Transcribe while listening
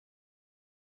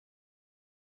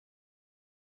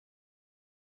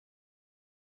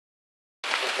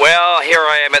Well, here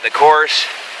I am at the course,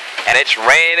 and it's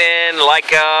raining like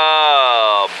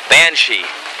a banshee.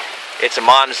 It's a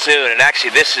monsoon, and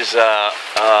actually this is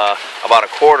about a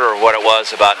quarter of what it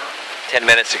was about 10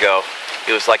 minutes ago.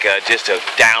 It was like just a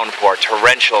downpour,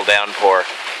 torrential downpour.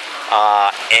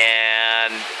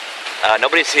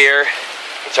 Nobody's here.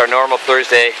 It's our normal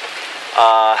Thursday,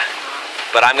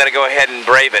 but I'm going to go ahead and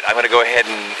brave it. I'm going to go ahead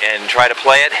and try to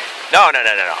play it. No.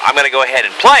 I'm going to go ahead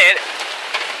and play it,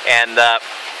 and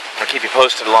I'll keep you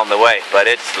posted along the way. But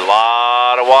it's a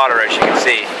lot of water, as you can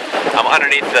see. I'm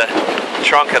underneath the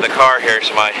trunk of the car here,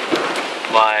 so my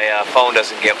phone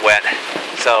doesn't get wet.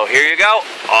 So here you go.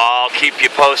 I'll keep you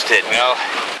posted. Well,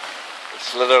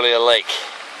 it's literally a lake.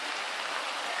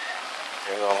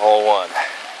 Here's on hole 1.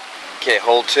 Okay,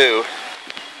 hole 2.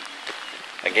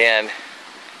 Again,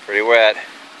 pretty wet.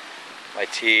 My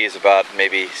tee is about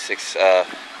maybe 4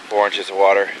 inches of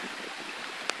water.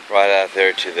 Right out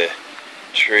there to the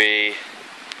tree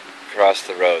across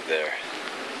the road there.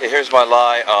 Okay, here's my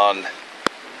lie on.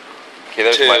 Okay,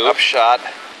 there's my upshot.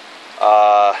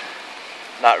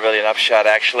 Not really an upshot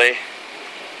actually.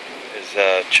 It's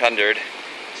chundered,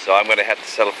 so I'm going to have to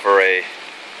settle for a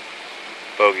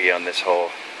bogey on this hole,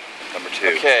 number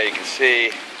 2. Okay, you can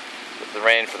see that the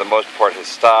rain for the most part has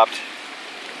stopped.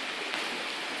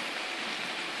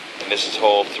 And this is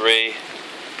hole 3.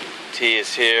 Tee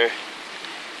is here,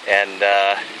 and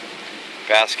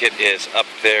basket is up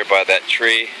there by that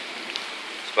tree.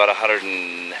 It's about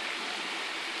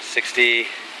 160,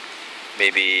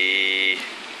 maybe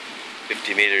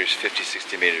 50 meters,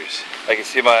 50-60 meters. I can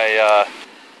see my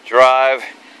drive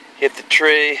hit the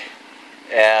tree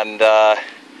and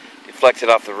deflected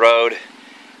off the road.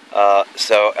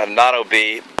 So I'm not OB,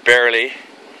 barely.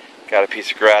 Got a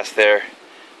piece of grass there,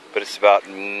 but it's about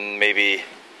maybe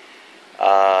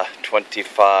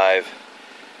 25,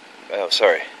 oh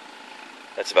sorry,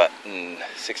 that's about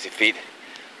 60 feet.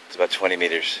 It's about 20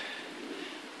 meters.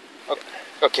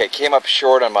 Okay, came up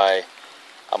short on my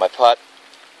putt.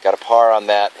 Got a par on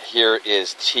that. Here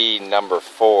is tee number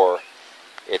 4.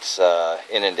 It's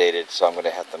inundated, so I'm going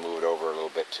to have to move it over a little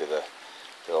bit to the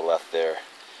left there.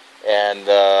 And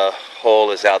the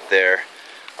hole is out there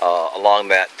along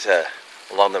that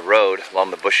along the road,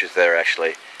 along the bushes there.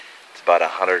 Actually, it's about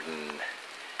 100 and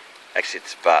actually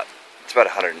it's about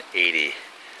 180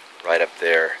 right up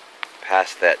there,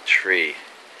 past that tree,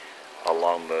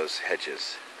 along those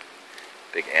hedges.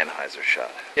 Big Anheuser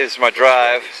shot. Here's my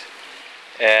drive.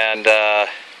 And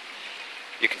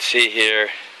you can see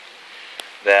here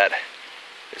that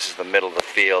this is the middle of the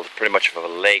field, pretty much of a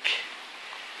lake,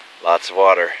 lots of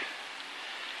water.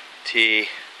 Tee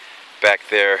back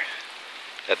there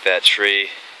at that tree,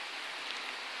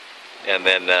 and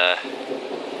then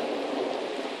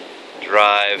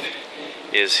drive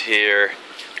is here.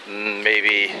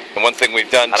 Maybe one thing we've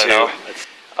done to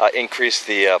increase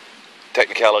the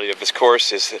technicality of this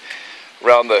course is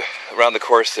around the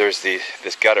course there's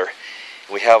this gutter.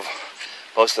 We have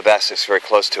most of the baskets very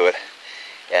close to it,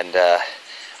 and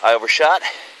I overshot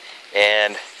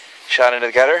and shot into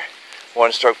the gutter.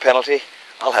 1-stroke penalty.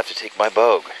 I'll have to take my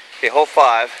bogue. Okay, hole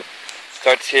 5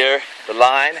 starts here, the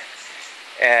line,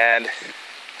 and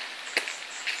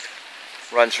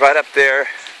runs right up there.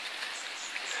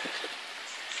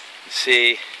 You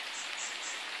see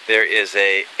there is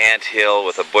a anthill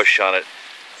with a bush on it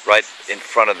right in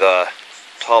front of the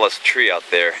tallest tree out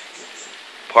there.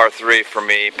 Par 3 for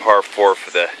me, par 4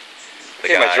 for the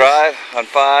guys. My drive on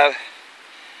 5,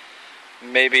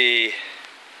 maybe,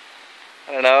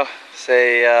 I don't know,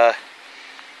 say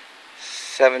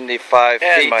 75 feet.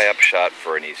 And my upshot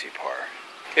for an easy par.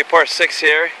 Okay, par 6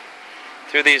 here,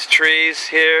 through these trees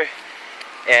here,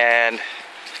 and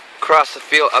across the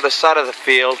field, other side of the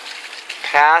field,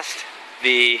 past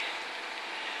the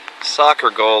soccer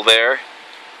goal there.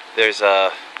 There's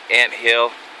a ant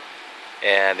hill,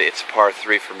 and it's par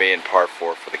 3 for me and par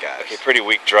 4 for the guys. Okay, pretty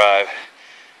weak drive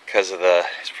because of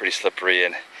it's pretty slippery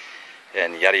and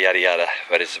yada yada yada,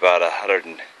 but it's about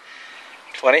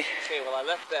 120. Okay, well I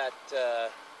left that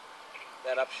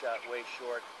upshot way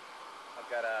short. I've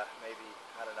got a maybe,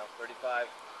 I don't know, 35,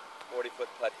 40 foot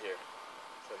putt here.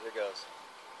 So here goes.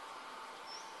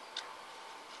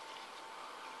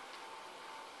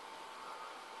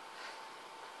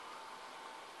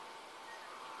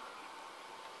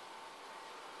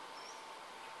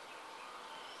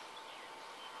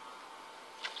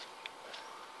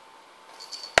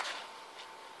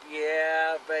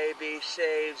 Yeah, baby,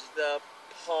 saves the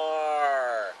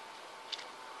par.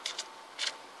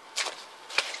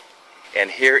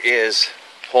 And here is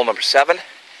hole number 7.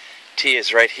 Tee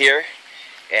is right here,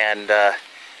 and the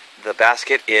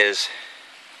basket is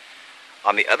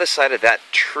on the other side of that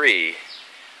tree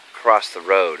across the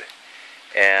road.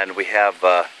 And we have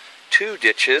 2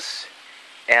 ditches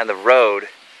and the road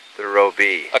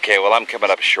B. Okay, well, I'm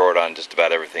coming up short on just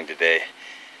about everything today.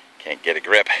 Can't get a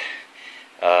grip.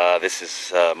 This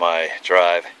is my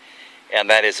drive, and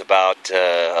that is about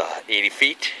 80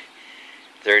 feet,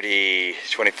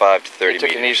 25 to 30 meters.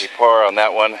 Took an easy par on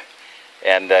that one,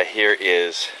 and here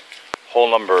is hole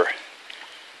number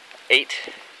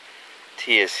 8.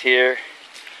 Tee is here,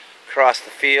 across the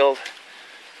field.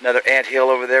 Another ant hill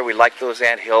over there. We like those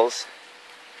ant hills.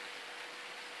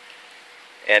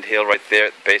 Ant hill right there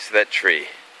at the base of that tree.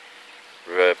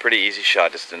 Pretty easy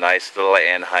shot, just a nice little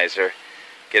anhyzer.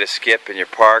 Get a skip and you're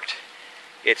parked.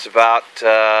 It's about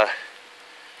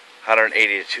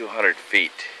 180 to 200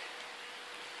 feet.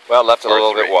 Well, left a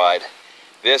little bit wide.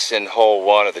 This and hole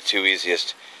 1 are the 2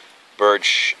 easiest bird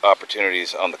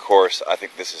opportunities on the course. I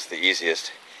think this is the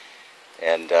easiest.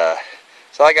 And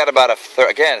so I got about a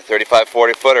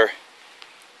 35-40 footer.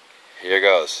 Here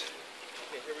goes.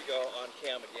 Okay, here we go on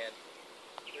cam again.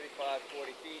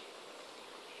 35-40 feet.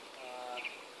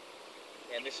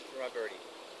 And this is for my birdie.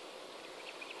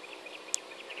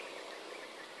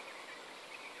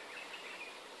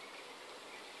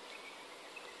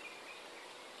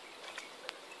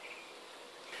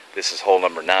 This is hole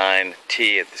number 9.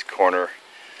 Tee at this corner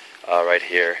right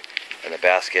here, and the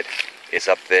basket is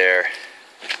up there,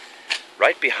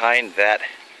 right behind that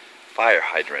fire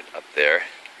hydrant up there.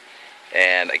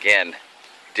 And again,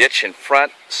 ditch in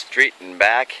front, street in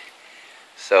back,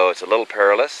 so it's a little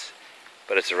perilous,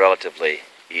 but it's a relatively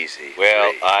easy.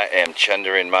 Well, I am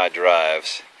chundering my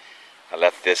drives. I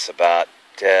left this about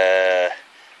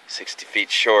 60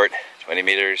 feet short, 20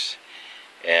 meters,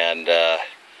 and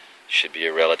should be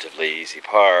a relatively easy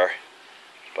par,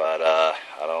 but I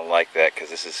don't like that because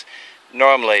this is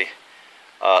normally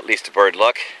at least a bird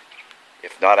luck,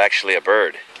 if not actually a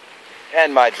bird.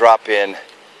 And my drop-in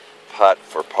putt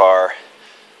for par.